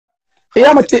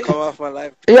Yeah, to come off my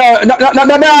life. yeah,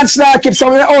 the dance now keep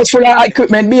some of the house full of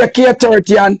equipment, be a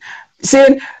K30 and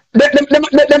saying them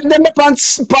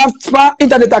on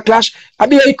internet a clash. I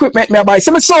be equipment me buy.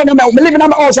 So my son me living in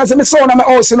my house. I say my son in my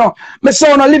house, you know. My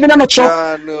son living in my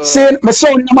truck. Nah, no. Saying my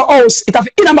son in my house. It have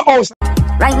in my house.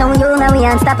 Right now you know we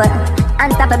unstoppable.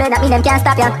 Unstoppable, that mean them can't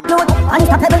stop ya.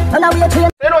 Unstoppable, on our way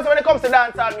to. You know, so when it comes to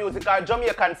dancehall music or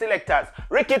Jamaican selectors,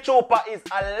 Ricky Trooper is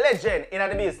a legend in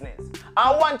the business.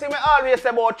 And one thing I always say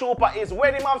about Trooper is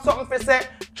when him have something to say,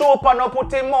 Trooper no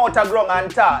put him out a ground and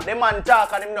talk. The man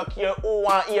talk and him no care who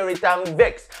want hear it and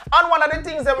vex. And one of the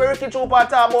things that Ricky Trooper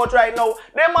talk about right now,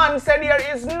 the man said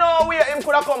there is no way him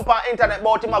could have come on internet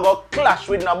about him a go clash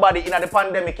with nobody in the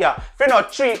pandemic here for no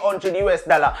 $300 US.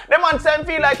 The man said him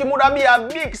feel like he would have be a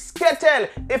big skettle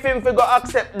if him figure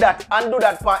accept that and do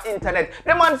that for internet.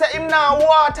 The man say him now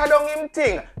water down him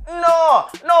thing. No,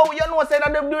 you know say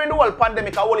that during the whole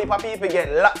pandemic a whole heap of people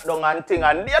get locked down and thing,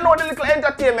 and you know the little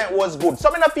entertainment was good.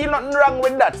 So I don't feel nothing wrong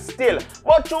with that still.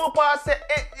 But Trooper say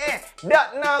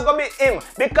that now gonna be him,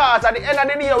 because at the end of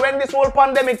the day when this whole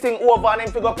pandemic thing over and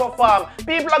him figure perform,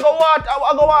 people are go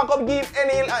walk up give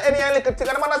any little thing,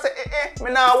 and the man say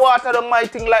me now water down my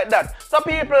thing like that. So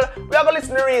people, we are gonna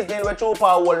listen to the reasoning where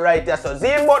Trooper will right there. So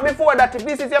Zine, but before that, if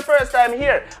this is your first time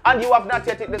here and you have not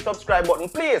yet hit the subscribe button,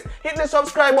 please hit the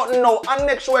subscribe button now and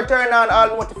make sure you turn on all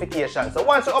notifications. So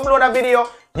once you upload a video,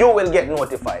 you will get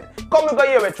notified. Come and go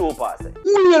here with Trooper say.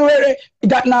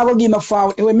 That now will give him a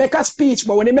foul. He will make a speech,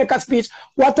 but when he make a speech,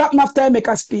 what happened after he make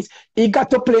a speech? He got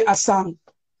to play a song.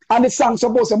 And the song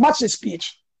supposed to match the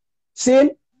speech.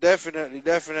 See? Definitely.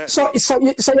 So you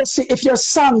see, if your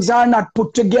songs are not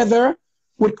put together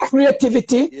with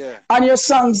creativity, and your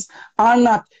songs are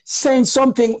not saying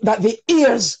something that the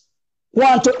ears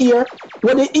want to hear,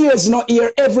 what the ears not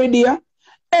hear every day,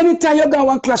 anytime you go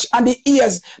and clash and the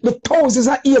ears, the thousands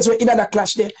of ears were in that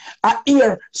clash there, I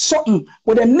hear something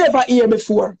what they never hear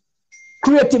before.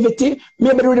 Creativity,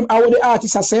 maybe the rhythm, how the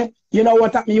artist I say, you know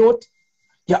what happened, youth?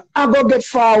 Yeah, I go get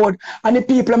forward and the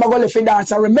people are going to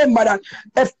dance. And remember that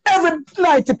if every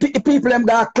night the people them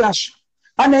go clash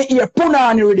and they hear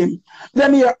Punani rhythm,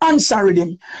 them hear Answer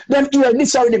rhythm, them hear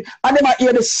this rhythm, and them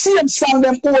hear the same song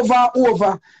them over and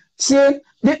over. See,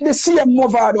 the same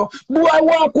mover though. Boy, I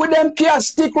walk with them kids,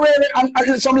 stick really,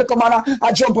 and some little man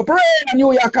I jump up, and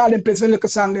you call them place when little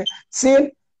song there. See,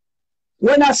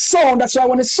 when I sound, that's why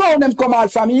when the sound them come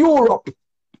out from Europe,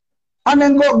 and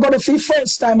then go the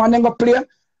first time and then go play,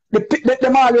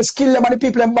 them always kill them and the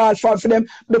people them ball fall for them,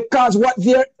 because what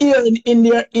they're hearing in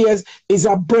their ears is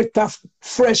a breath of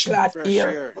fresh light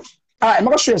air. Alright, I'm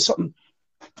gonna show you something.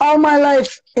 All my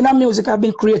life in a music I've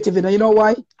been creative, you know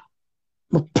why?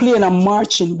 I'm playing a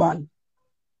marching band.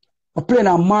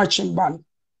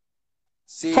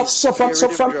 See, I'm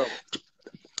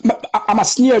a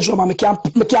snare drummer. I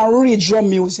can read drum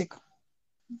music.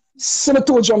 See the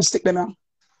two drumstick there now.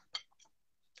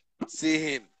 See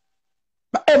him.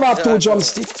 I ever have two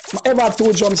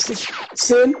drumsticks.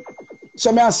 See?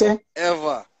 So me I say.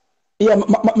 Ever. Yeah,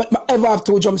 I ever have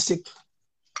two drumsticks.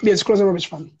 Yes, close the rubbish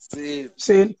man.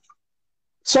 See?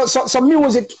 So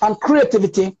music and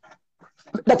creativity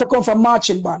that come from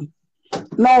marching band.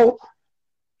 Now,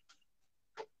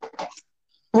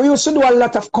 we used to do a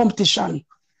lot of competition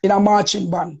in a marching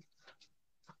band.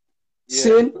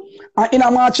 See? And in a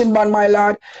marching band, my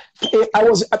lad, I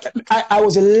was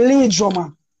a lead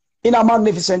drummer in a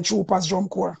magnificent Troopers drum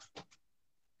corps.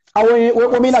 And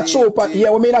when we in a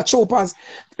Troopers,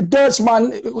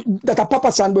 Dirtsman, that a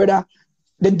Papa San brother,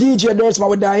 the DJ Dirtsman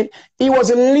who died, he was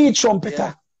a lead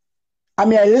trumpeter. I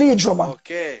mean a lead drummer.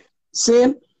 Okay.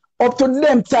 See? Up to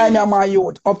them time I'm a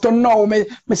youth. Up to now, me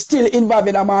still involved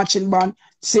in a marching band.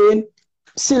 See?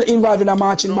 Still involved in a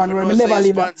marching band. Me never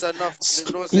leave that.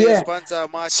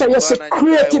 So you see,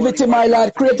 creativity, my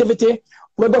lad, creativity.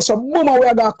 We got some boom,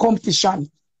 we got competition.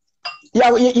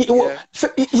 You're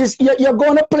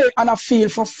going to play on a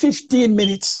field for 15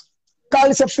 minutes.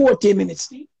 Call it 14 minutes.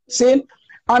 See?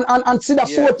 And see the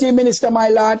 14 minutes there, my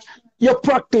lad, you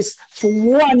practice for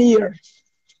 1 year.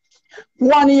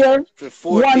 1 year,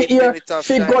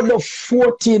 figure the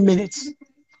 14 minutes.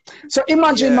 So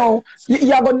imagine now,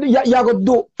 you're going to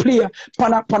do play,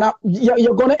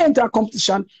 you're going to enter a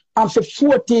competition and for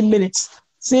 14 minutes.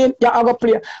 See, you're going to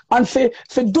play. And for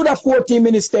do that 14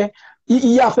 minutes there,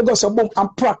 you have to go so boom and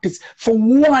practice for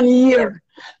 1 year.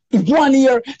 1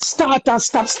 year, start and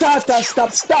stop.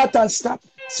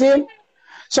 See?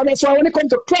 So that's why when it comes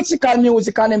to classical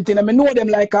music and them things, I know them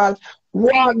like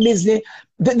Walt Disney,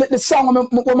 the song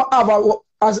I have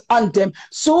as anthem,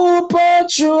 Super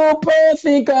Trooper,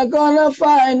 think I'm gonna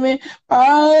find me.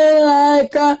 I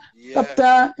like a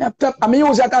I mean,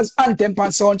 use that as anthem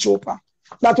and Sound Trooper.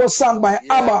 That was sung by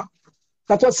ABBA.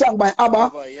 That was sung by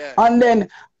ABBA. And then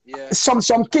some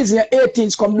kids in the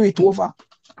 18s come do it over.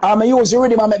 I use the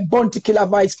rhythm, I make Bounty Killer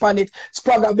Vice pan it,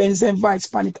 Spragga Benzen Vice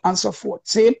pan it, and so forth.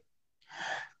 See?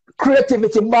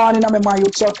 Creativity born in my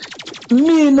youth. So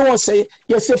me know say,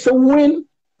 yes, if you win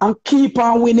and keep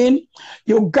on winning,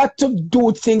 you got to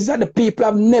do things that the people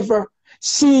have never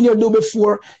seen you do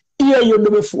before, hear you do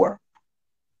before.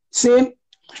 See?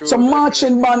 True, so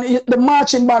marching band, the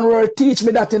marching band will teach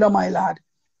me that, my lad.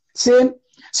 See?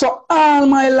 So all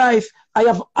my life, I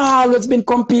have always been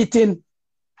competing.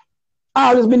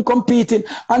 Always been competing.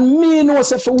 And me know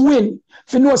say if you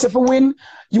win,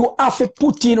 you have to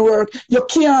put in work. You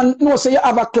can't know say you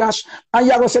have a clash and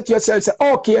you have to say to yourself, say,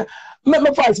 okay, make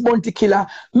me voice Bounty Killer,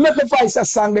 make me voice a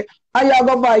song, and you have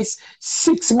a voice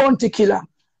 6 Bounty Killer.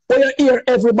 Where you hear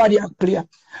everybody and play.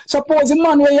 Suppose the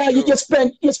man where you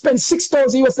spend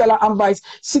 $6,000 and voice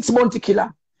 6 Bounty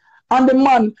Killer, and the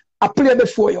man a play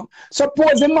before you.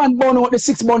 Suppose the man burn out the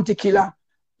 6 Bounty Killer.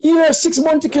 You hear 6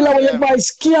 Bounty Killer where your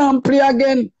voice can't play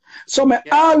again. So I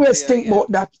always think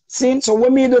about that. See? So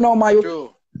when me do know my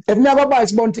youth, if me have a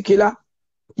voice Bounty Killer,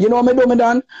 you know me do me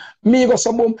done, me go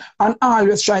some boom and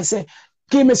always try to say,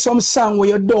 give me some song where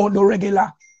you don't do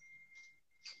regular.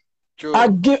 True. I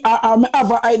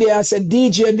have an idea. I said,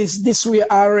 DJ this way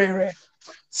or rare.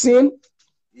 See?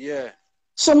 Yeah.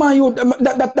 So my youth,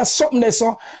 that's something there.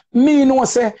 So me know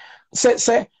say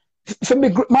for me,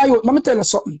 my youth, let me tell you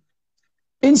something.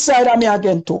 Inside of me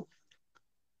again too.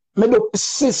 Me do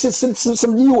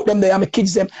some youth them there, my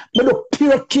kids them. Me do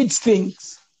pure kids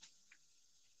things.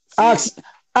 Ask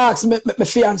me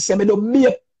fiance, me do be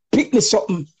a picnic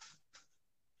something.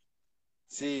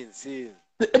 See.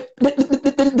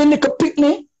 The little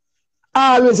picnic,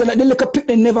 always, the little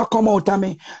picnic never come out of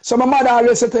me. So my mother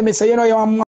always said to me, say, you know, you're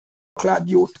a mad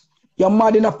youth. You're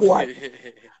mad enough boy.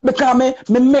 Because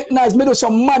me make nice, me do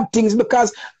some mad things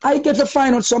because I get to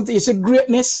find out something. It's a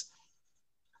greatness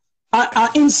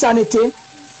and insanity.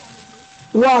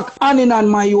 Walk hand in hand,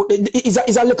 my youth.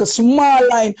 It's a little small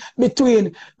line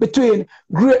between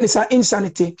greatness and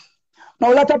insanity.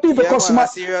 Now a lot of people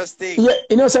serious thing. Yeah,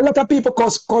 you know, so a lot of people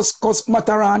cause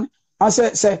Mataran and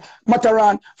say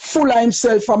Mataran full of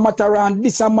himself and Mataran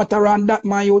this and Mataran that,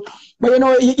 my youth. But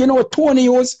you know Tony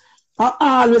use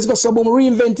always go so boom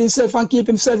reinvent himself and keep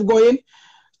himself going.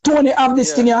 Tony have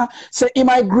this thing here, say he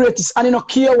my greatest and you know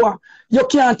care what. You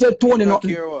can't tell Tony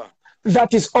nothing.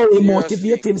 That is how he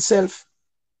motivate himself.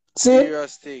 See?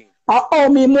 Serious thing. How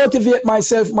me motivate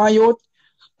myself, my youth.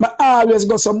 I always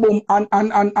go some boom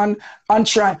and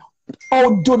try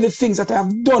outdo the things that I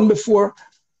have done before.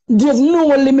 There's no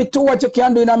limit to what you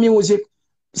can do in a music.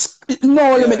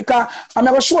 No limit. Because I'm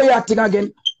going to show you a thing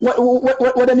again. What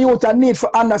the youth need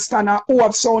for understand who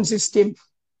have sound system.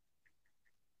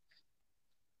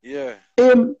 Yeah.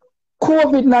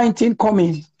 COVID-19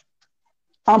 coming.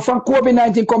 And from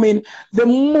COVID-19 coming, the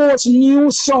most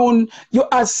new sound you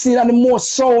have seen and the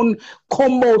most sound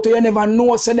come out you never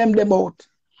know say them about.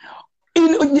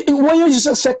 When you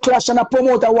just say clash and a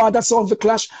promoter want a sound for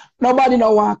clash, nobody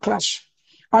no want clash.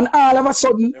 And all of a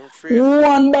sudden,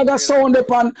 one bag of sound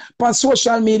upon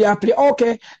social media play.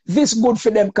 Okay, this good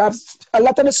for them because a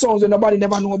lot of the songs that nobody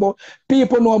never know about,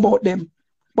 people know about them.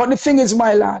 But the thing is,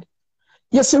 my lad,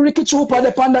 you see Ricky Trooper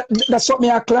that's what me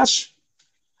a clash.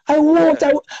 I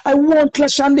won't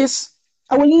clash on this.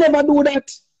 I will never do that.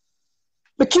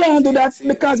 We can't do that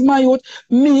because my youth,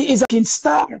 me is a king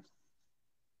star.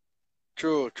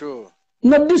 True.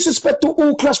 No disrespect to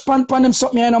who clash pan them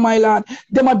something, you know, my lad.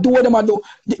 Them a do what them a do.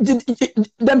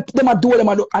 Them a do what them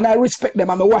a do. And I respect them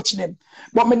and I watch them.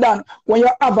 But me done, when you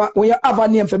have a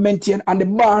name for maintain and the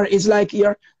bar is like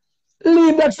here,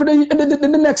 leave that for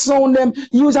the next sound them.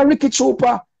 Use a Ricky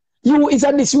Trooper. You is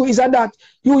a this, you is a that.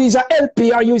 You is a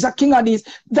LP or you is a king of this.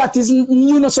 That is,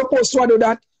 you not supposed to do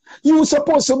that. You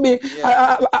supposed to be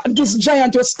this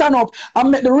giant to stand up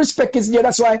and make the respect is there.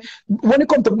 That's why when it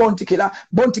comes to Bounty Killer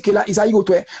is a youth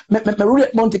way. Me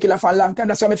rate Bounty Killer for a long time.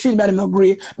 That's why I feel me and him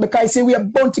agree. Because I say we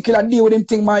have Bounty Killer deal with him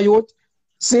thing, my youth.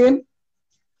 See?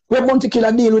 We have Bounty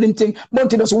Killer deal with him thing.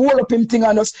 Bounty just hold up him thing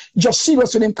and just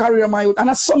serious with him career, my youth. And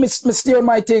that's some steal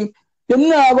my thing. You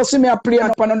never see me a play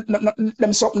up and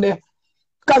them something there.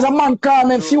 Because a man called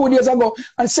me a few days ago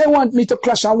and say want me to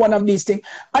clash on one of these things.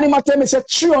 And he might tell me say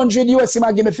 300 US he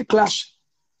might give me for clash.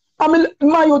 I mean,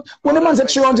 my youth, when the man said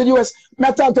 300 US,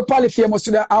 I talk to Polly famous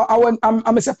today.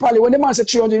 I say Polly, when the man said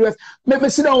 300 US, make me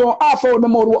sit down half hour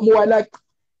more what more I like.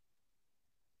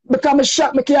 Because I'm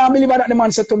shocked, I can't believe that the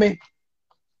man said to me.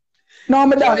 No,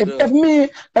 madam, if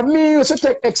me used to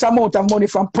take X amount of money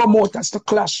from promoters to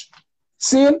clash,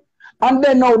 see? And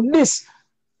then now this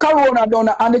Corona done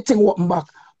and the thing open back.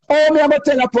 Oh, me I'm gonna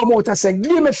tell a promoter say,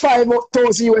 give me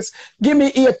 5,000 US, give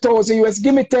me 8,000 US,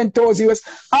 give me 10,000 US,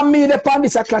 and me the pan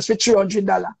this a clash for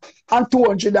 $300 and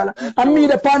 $200, and me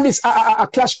the pan this a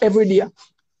clash every day.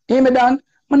 Hear me, Dan?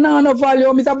 Man, no value.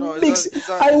 I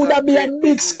would have been a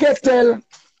big skettle.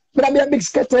 Would have been a big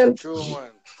skettle. True,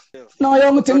 man. Yeah. No, the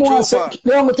only thing wants to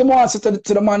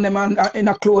the man them in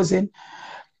a closing.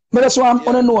 But that's why I'm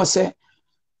gonna know, say,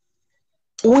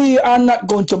 we are not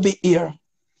going to be here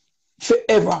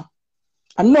forever.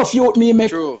 Enough youth me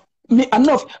make me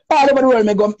enough all over the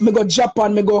world me go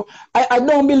Japan, me go. I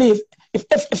don't believe if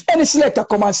any selector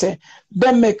come and say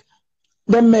them make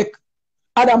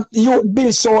Adam youth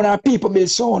build sound and people build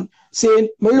sound, saying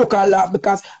me look and laugh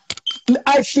because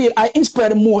I feel I inspire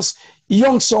the most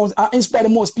young sounds, I inspire the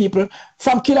most people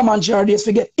from Kilimanjaro days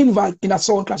to get involved in a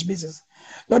sound clash business.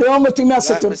 Now the only thing I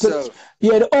said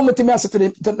the only thing I said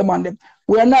to the man them,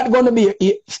 we are not going to be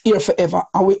here forever,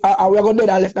 and we are going to do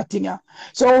that left that thing here.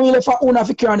 So we left for una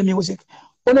to carry the music.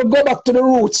 We go back to the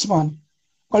roots, man.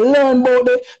 Go learn about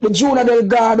the Junior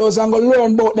Delgados and go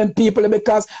learn about them people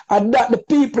because that the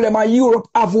people in Europe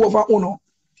have over uno.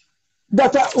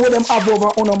 That what them have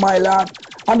over uno, my lad.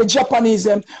 And the Japanese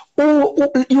them,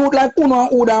 you like uno and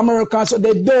who the Americans, so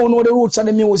they don't know the roots of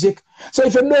the music. So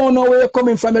if you don't know where you're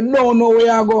coming from, you don't know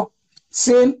where you go.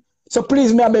 See? So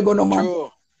please me I beg you no man.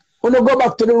 True. When you go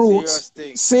back to the roots.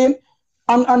 See?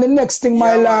 And the next thing,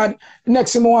 my lad,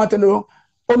 next thing I want to do,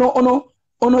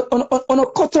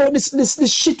 cut out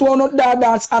this shit on that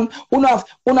dance and play.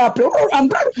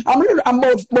 I'm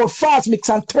about fast mix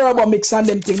and turbo mix and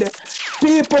them thing there.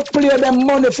 People play them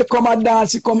money if you come and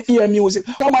dance, you come hear music.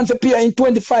 Come and to pay in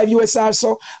 25 US or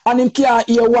so, and him can't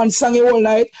hear one song all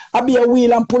night. I be a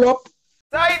wheel and pull up.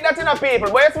 So that in a people,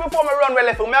 but yes, before me run well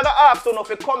left, I'm going to ask you if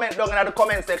you comment down in the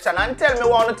comment section and tell me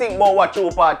what you think about what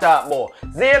Chupa talk about.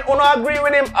 Zane, you agree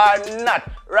with him or not?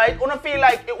 Right? You feel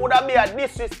like it would have been a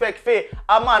disrespect for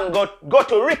a man go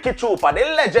to Ricky Chupa, the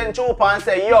legend Chupa, and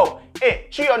say, yo, hey,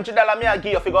 $300 me I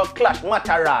give you if you go clash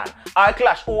Mataran or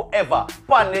clash whoever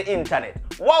on the internet.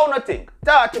 What you think?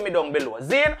 Talk to me down below.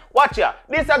 Zane, watch ya.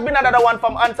 This has been another one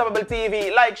from Unstoppable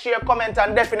TV. Like, share, comment,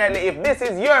 and definitely if this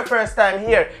is your first time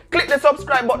here, click the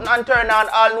subscribe button and turn on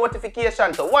all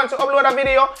notifications. So once you upload a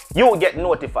video, you will get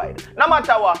notified. No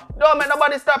matter what, don't make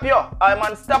nobody stop you. I'm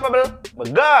unstoppable.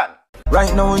 We're gone.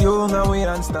 Right now, you know we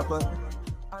unstoppable.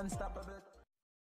 Unstoppable.